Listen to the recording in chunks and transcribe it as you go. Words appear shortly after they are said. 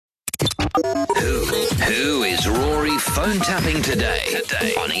Who is Rory phone tapping today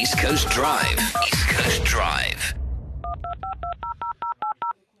on East Coast Drive? East Coast Drive.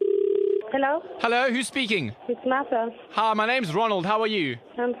 Hello? Hello, who's speaking? It's Martha. Hi, my name's Ronald. How are you?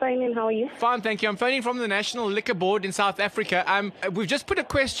 I'm fine, and how are you? Fine, thank you. I'm phoning from the National Liquor Board in South Africa. We've just put a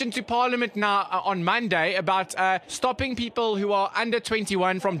question to Parliament now on Monday about stopping people who are under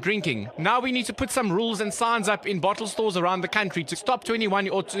 21 from drinking. Now we need to put some rules and signs up in bottle stores around the country to stop 21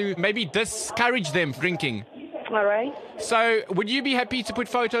 or to maybe discourage them from drinking. All right. So, would you be happy to put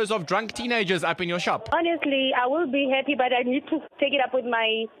photos of drunk teenagers up in your shop? Honestly, I will be happy, but I need to take it up with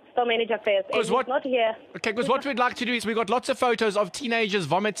my store manager first. Because He's not here. Okay, because what we'd like to do is we got lots of photos of teenagers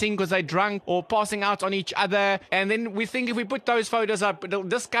vomiting because they're drunk or passing out on each other. And then we think if we put those photos up, it'll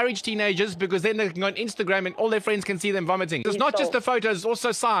discourage teenagers because then they can go on Instagram and all their friends can see them vomiting. It's not just the photos, it's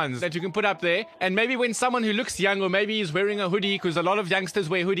also signs that you can put up there. And maybe when someone who looks young or maybe is wearing a hoodie, because a lot of youngsters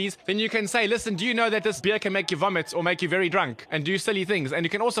wear hoodies, then you can say, listen, do you know that this beer can make you vomit or make you very drunk and do silly things? And you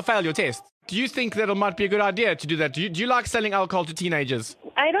can also fail your test. Do you think that it might be a good idea to do that? Do you like selling alcohol to teenagers?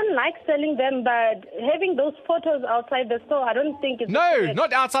 I don't like selling them, but having those photos outside the store, I don't think it's... No,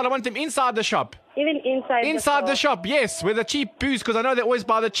 not outside. I want them inside the shop. Even inside the shop, yes, with the cheap booze, because I know they always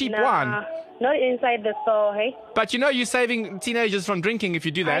buy the cheap wine. Not inside the store, hey? But you know you're saving teenagers from drinking if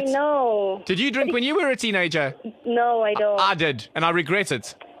you do that. I know. Did you drink when you were a teenager? No, I don't. I did, and I regret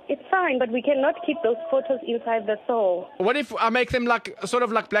it. It's fine, but we cannot keep those photos inside the store. What if I make them sort of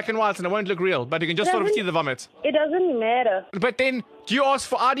like black and white and it won't look real, but you can just sort of see the vomit? It doesn't matter. But then, do you ask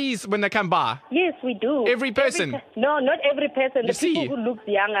for IDs when they come by? Yes, we do. Every person? No, not every person. The people who look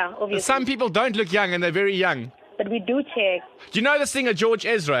younger, obviously. Some people don't look young and they're very young. But we do check. Do you know the singer George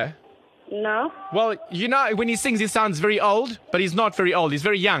Ezra? No. Well, you know, when he sings, he sounds very old, but he's not very old. He's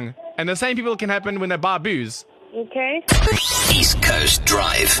very young. And the same people can happen when they buy booze. Okay. East Coast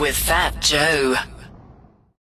Drive with Fat Joe.